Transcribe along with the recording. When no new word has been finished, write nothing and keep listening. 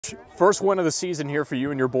First win of the season here for you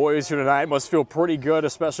and your boys here tonight. Must feel pretty good,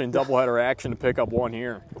 especially in doubleheader action, to pick up one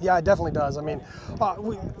here. Yeah, it definitely does. I mean,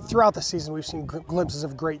 throughout the season we've seen glimpses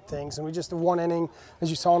of great things, and we just, the one inning, as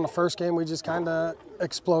you saw in the first game, we just kind of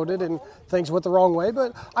exploded and things went the wrong way.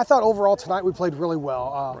 But I thought overall tonight we played really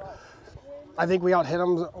well. I think we out-hit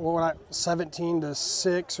them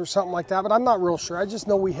 17-6 or something like that, but I'm not real sure. I just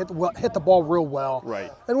know we hit the ball real well. Right.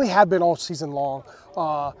 And we have been all season long.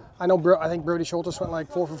 I think Brody Schultes went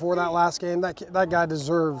like 4 for 4 that last game. That guy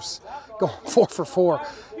deserves going 4 for 4.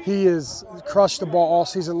 He has crushed the ball all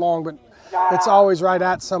season long, but it's always right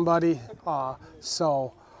at somebody.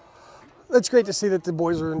 So it's great to see that the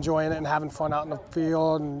boys are enjoying it and having fun out in the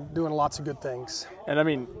field and doing lots of good things. And I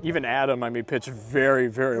mean, even Adam, pitched very,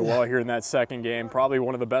 very well here in that second game. Probably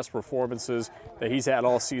one of the best performances that he's had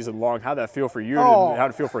all season long. How'd that feel for you and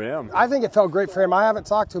how'd it feel for him? I think it felt great for him. I haven't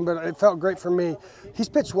talked to him, but it felt great for me. He's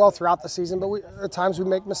pitched well throughout the season, but at times we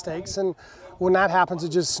make mistakes, and when that happens, it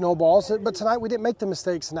just snowballs. But tonight we didn't make the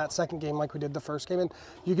mistakes in that second game like we did the first game, and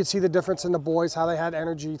you could see the difference in the boys, how they had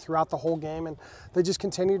energy throughout the whole game, and they just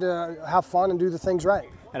continue to have fun and do the things right.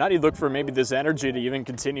 And how do you look for maybe this energy to even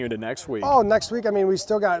continue into next week? Oh, next week, we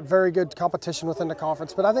still got very good competition within the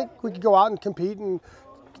conference, but I think we could go out and compete and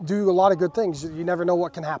do a lot of good things. You never know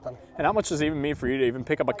what can happen. And how much does it even mean for you to even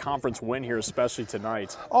pick up a conference win here, especially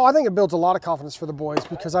tonight? Oh, I think it builds a lot of confidence for the boys,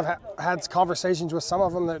 because I've had conversations with some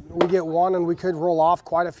of them that we get one and we could roll off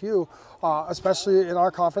quite a few, especially in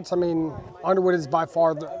our conference. Underwood is by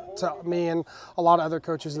far, to me and a lot of other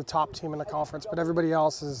coaches, the top team in the conference, but everybody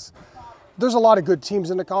else is. There's a lot of good teams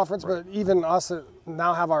in the conference, but even us that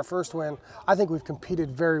now have our first win, I think we've competed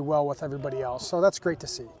very well with everybody else. So that's great to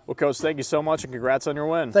see. Well, Coach, thank you so much and congrats on your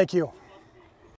win. Thank you.